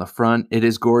 on the front. It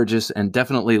is gorgeous and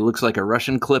definitely looks like a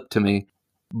Russian clip to me,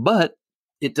 but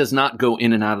it does not go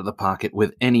in and out of the pocket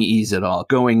with any ease at all.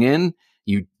 Going in,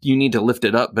 you need to lift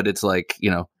it up, but it's like,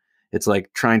 it's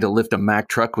like trying to lift a Mack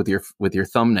truck with your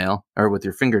thumbnail or with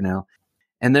your fingernail.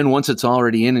 And then once it's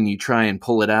already in and you try and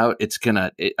pull it out,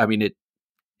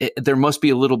 there must be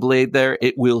a little blade there.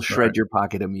 It will shred your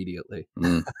pocket immediately.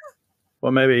 Mm.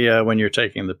 Well, maybe when you're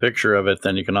taking the picture of it,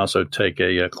 then you can also take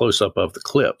a close-up of the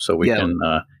clip so we can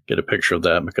get a picture of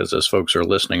that, because as folks are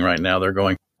listening right now, they're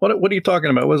going, what are you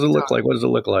talking about? What does it look like? What does it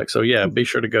look like? So, yeah, be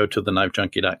sure to go to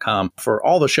TheKnifeJunkie.com for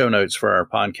all the show notes for our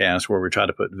podcast where we try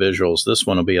to put visuals. This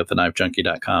one will be at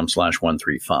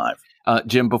TheKnifeJunkie.com/135.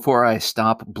 Jim, before I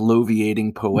stop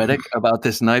bloviating poetic about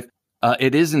this knife,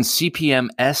 it is in CPM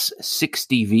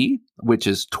S60V, which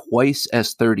is twice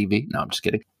S30V. No, I'm just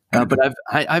kidding. But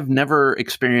I've never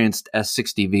experienced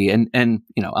S60V, and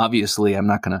obviously I'm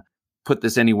not going to put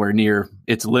this anywhere near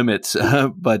its limits.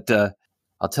 But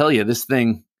I'll tell you, this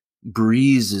thing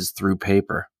breezes through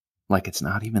paper like it's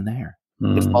not even there.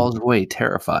 It falls away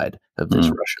terrified of this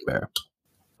Russian bear.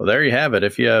 Well, there you have it.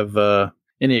 If you have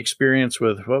any experience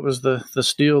with, what was the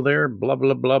steel there? Blah,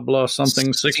 blah, blah, blah,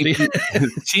 something 60?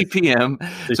 CPM.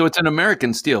 So it's an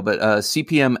American steel, but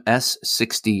CPM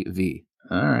S60V.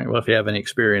 All right. Well, if you have any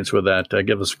experience with that,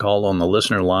 give us a call on the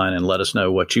listener line and let us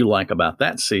know what you like about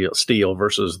that steel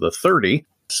versus the 30.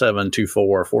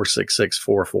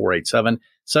 724-466-4487.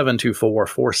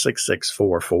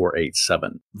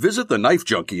 724-466-4487. Visit The Knife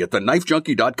Junkie at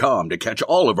TheKnifeJunkie.com to catch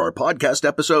all of our podcast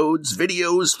episodes,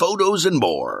 videos, photos, and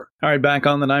more. All right, back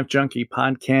on the Knife Junkie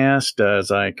podcast,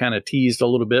 as I kind of teased a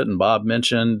little bit and Bob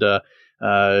mentioned,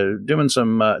 doing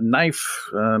some knife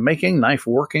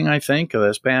working, I think,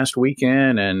 this past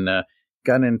weekend, and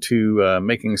got into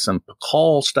making some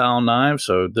Pikal style knives.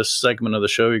 So this segment of the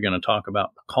show, you're going to talk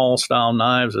about Pikal style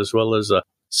knives as well as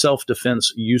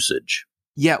self-defense usage.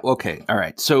 Yeah. Okay. All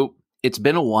right. So it's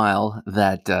been a while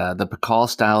that the Pikal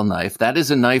style knife, that is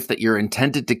a knife that you're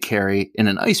intended to carry in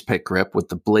an ice pick grip with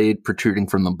the blade protruding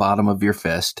from the bottom of your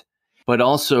fist, but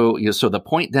also, so the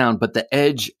point down, but the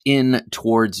edge in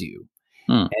towards you.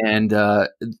 And,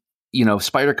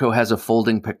 Spyderco has a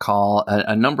folding Pikal.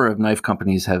 A number of knife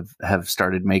companies have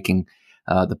started making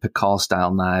the Pikal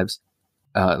style knives.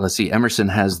 Let's see, Emerson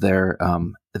has their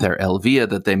Elvia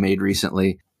that they made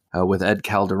recently with Ed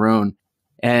Calderon.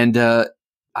 And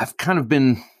I've kind of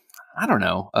been, I don't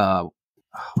know,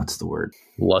 what's the word?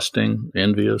 Lusting,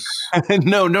 envious?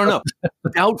 No.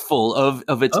 Doubtful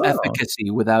of its efficacy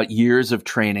without years of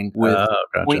training with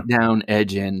point down,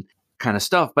 edge in kind of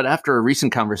stuff. But after a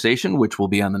recent conversation, which will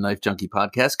be on the Knife Junkie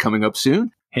podcast coming up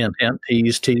soon. Hint,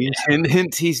 tease.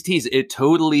 Hint, tease. It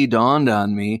totally dawned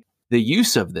on me the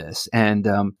use of this. And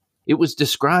it was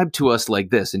described to us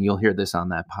like this, and you'll hear this on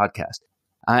that podcast.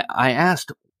 I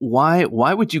asked, why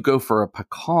would you go for a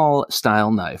Pikal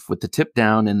style knife with the tip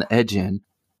down and the edge in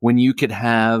when you could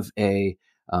have a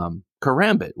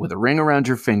karambit with a ring around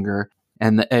your finger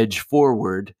and the edge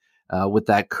forward with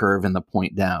that curve and the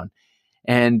point down?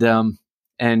 And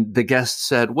the guest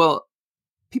said, well,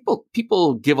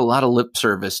 people give a lot of lip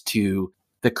service to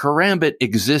the karambit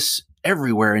exists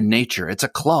everywhere in nature. It's a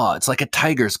claw. It's like a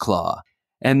tiger's claw.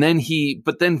 And then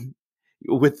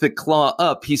with the claw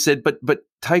up, he said, but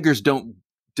tigers don't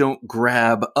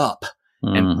grab up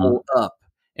and pull up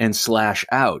and slash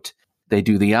out. They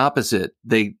do the opposite.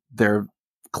 Their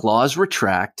claws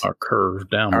retract, are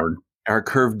curved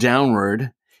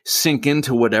downward, sink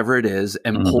into whatever it is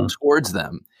and pull towards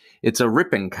them. It's a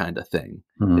ripping kind of thing.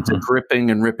 It's a gripping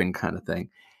and ripping kind of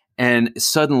thing. And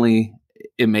suddenly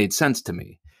it made sense to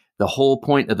me. The whole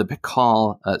point of the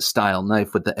Pikal style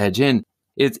knife with the edge in,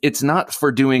 it's not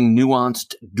for doing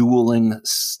nuanced dueling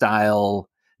style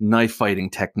knife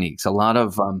fighting techniques. A lot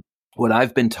of what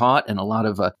I've been taught and a lot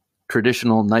of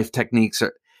traditional knife techniques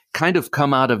are kind of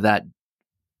come out of that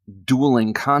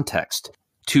dueling context.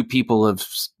 Two people of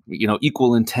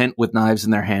equal intent with knives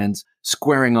in their hands,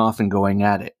 squaring off and going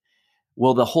at it.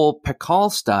 Well, the whole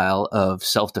Pikal style of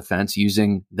self-defense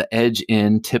using the edge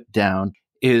in, tip down,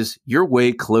 is you're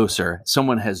way closer.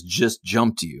 Someone has just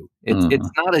jumped you. It's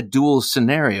not a duel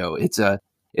scenario. It's a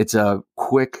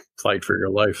quick fight for your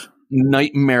life,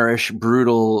 nightmarish,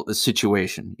 brutal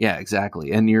situation. Yeah,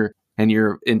 exactly. And you're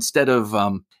instead of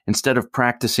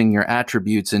practicing your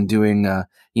attributes and doing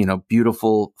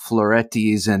beautiful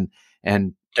florettis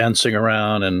and dancing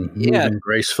around and moving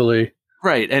gracefully,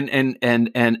 right,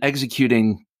 and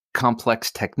executing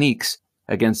complex techniques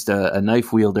against a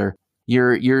knife wielder,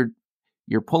 you're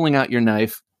pulling out your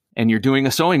knife, and you're doing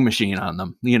a sewing machine on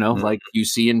them, like you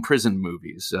see in prison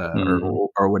movies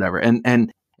or whatever.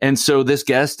 And so this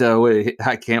guest,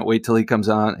 I can't wait till he comes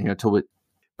on,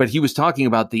 but he was talking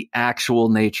about the actual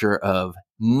nature of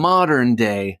modern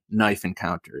day knife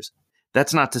encounters.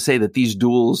 That's not to say that these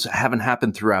duels haven't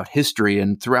happened throughout history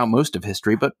and throughout most of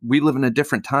history, but we live in a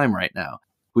different time right now.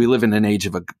 We live in an age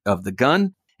of the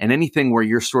gun, and anything where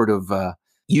you're sort of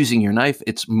using your knife,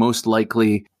 it's most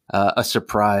likely a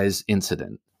surprise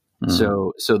incident.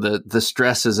 So the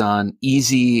stress is on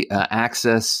easy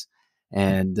access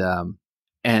and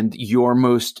your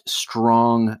most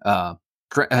strong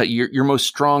your most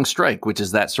strong strike, which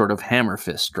is that sort of hammer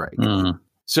fist strike.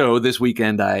 So this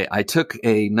weekend, I took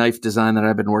a knife design that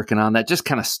I've been working on that just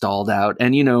kind of stalled out.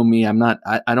 And you know me,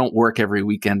 I don't work every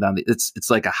weekend on it's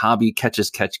like a hobby catch as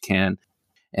catch can.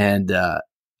 And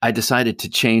I decided to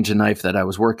change a knife that I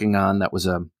was working on that was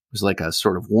like a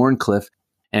sort of Warncliffe,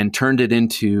 and turned it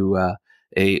into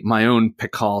my own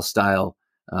Pikal style,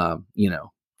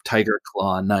 tiger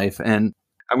claw knife. And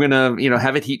I'm gonna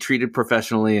have it heat treated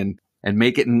professionally and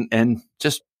make it and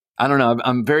just. I don't know.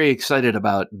 I'm very excited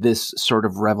about this sort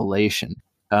of revelation.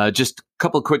 Just a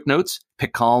couple of quick notes.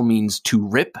 Pikal means to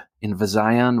rip in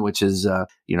Visayan, which is,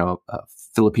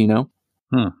 Filipino.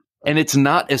 And it's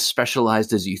not as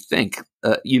specialized as you think,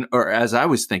 or as I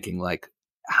was thinking, like,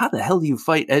 how the hell do you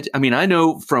fight edge? I mean, I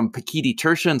know from Pikiti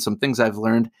Tertia and some things I've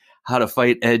learned how to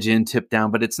fight edge in, tip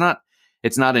down, but it's not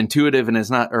intuitive, and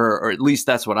it's not, or at least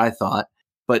that's what I thought.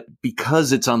 But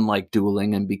because it's unlike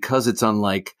dueling, and because it's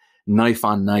unlike knife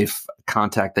on knife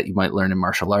contact that you might learn in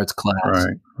martial arts class.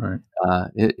 Right.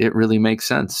 It really makes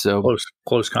sense. So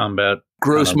close combat,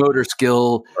 gross motor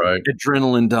skill,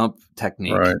 adrenaline dump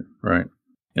technique. Right.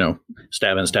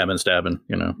 Stabbing, kind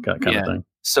of thing.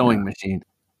 Sewing machine.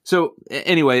 So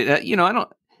anyway,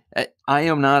 I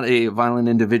am not a violent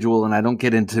individual, and I don't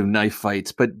get into knife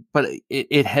fights, but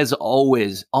it has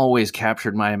always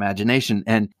captured my imagination.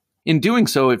 And in doing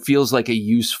so, it feels like a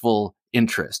useful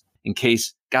interest. In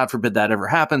case, God forbid, that ever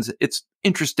happens, it's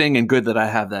interesting and good that I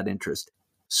have that interest.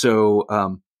 So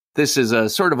this is a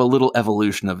sort of a little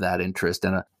evolution of that interest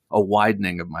and a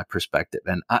widening of my perspective.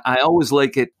 And I always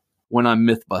like it when I'm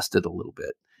myth busted a little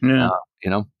bit. Yeah.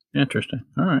 Interesting.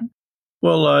 All right.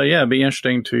 Well, it'd be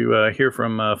interesting to hear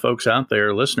from folks out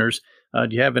there, listeners. Do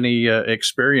you have any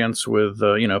experience with,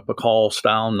 Pikal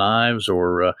style knives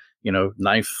or,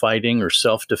 knife fighting or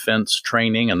self-defense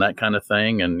training and that kind of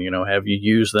thing? And, have you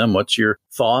used them? What's your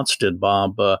thoughts? Did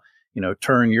Bob,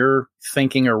 turn your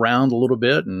thinking around a little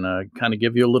bit and kind of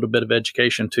give you a little bit of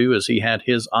education too, as he had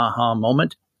his aha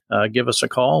moment? Give us a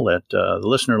call at the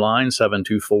listener line,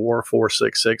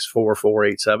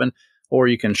 724-466-4487, or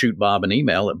you can shoot Bob an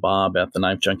email at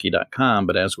bob@theknifejunkie.com.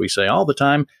 But as we say all the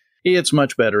time, it's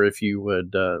much better if you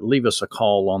would leave us a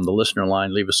call on the listener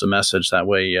line, leave us a message. That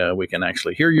way we can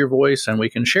actually hear your voice and we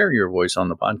can share your voice on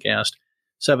the podcast,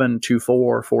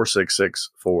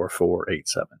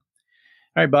 724-466-4487. All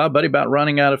right, Bob, buddy, about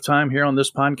running out of time here on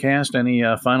this podcast. Any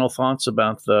final thoughts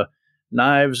about the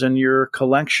knives in your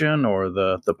collection, or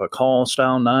the Pikal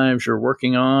style knives you're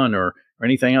working on, or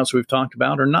anything else we've talked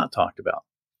about or not talked about?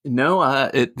 No,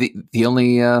 the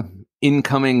only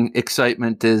incoming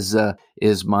excitement is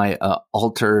my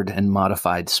altered and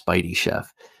modified Spidey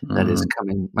Chef that is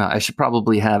coming. I should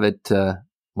probably have it. I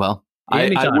will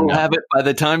have it by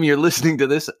the time you're listening to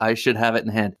this. I should have it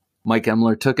in hand. Mike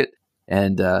Emler took it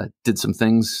and did some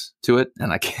things to it,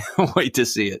 and I can't wait to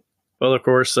see it. Well, of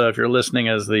course, if you're listening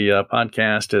as the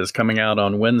podcast is coming out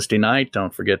on Wednesday night,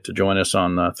 don't forget to join us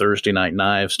on Thursday Night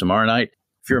Knives tomorrow night.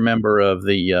 If you're a member of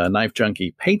the Knife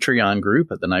Junkie Patreon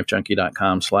group at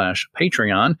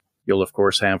theknifejunkie.com/Patreon, you'll, of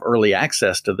course, have early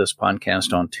access to this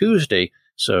podcast on Tuesday.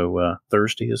 So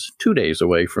Thursday is 2 days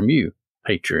away from you,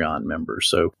 Patreon members.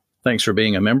 So thanks for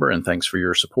being a member, and thanks for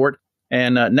your support.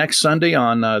 And next Sunday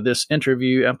on this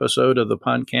interview episode of the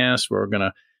podcast, we're going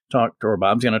to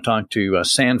Bob's going to talk to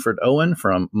Sanford Owen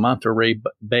from Monterey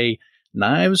Bay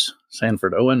Knives.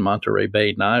 Sanford Owen, Monterey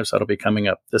Bay Knives. That'll be coming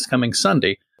up this coming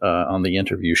Sunday on the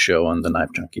interview show on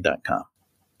TheKnifeJunkie.com.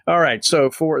 All right, so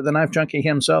for the Knife Junkie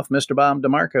himself, Mr. Bob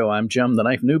DeMarco, I'm Jim the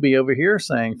Knife Newbie over here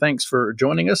saying thanks for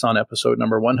joining us on episode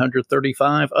number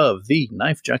 135 of the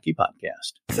Knife Junkie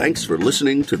Podcast. Thanks for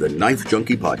listening to the Knife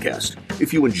Junkie Podcast.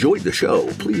 If you enjoyed the show,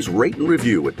 please rate and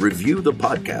review at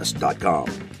reviewthepodcast.com.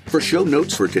 For show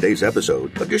notes for today's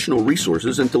episode, additional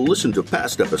resources, and to listen to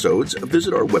past episodes,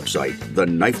 visit our website,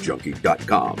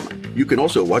 TheKnifeJunkie.com. You can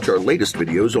also watch our latest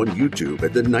videos on YouTube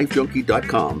at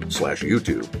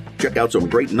TheKnifeJunkie.com/YouTube. Check out some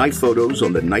great knife photos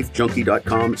on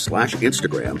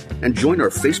TheKnifeJunkie.com/Instagram, and join our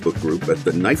Facebook group at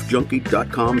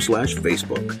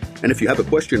TheKnifeJunkie.com/Facebook. And if you have a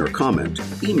question or comment,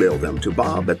 email them to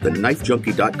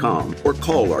bob@TheKnifeJunkie.com or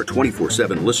call our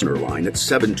 24/7 listener line at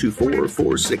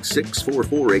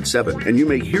 724-466-4487, and you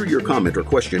may hear your comment or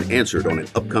question answered on an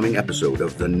upcoming episode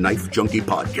of the Knife Junkie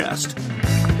podcast.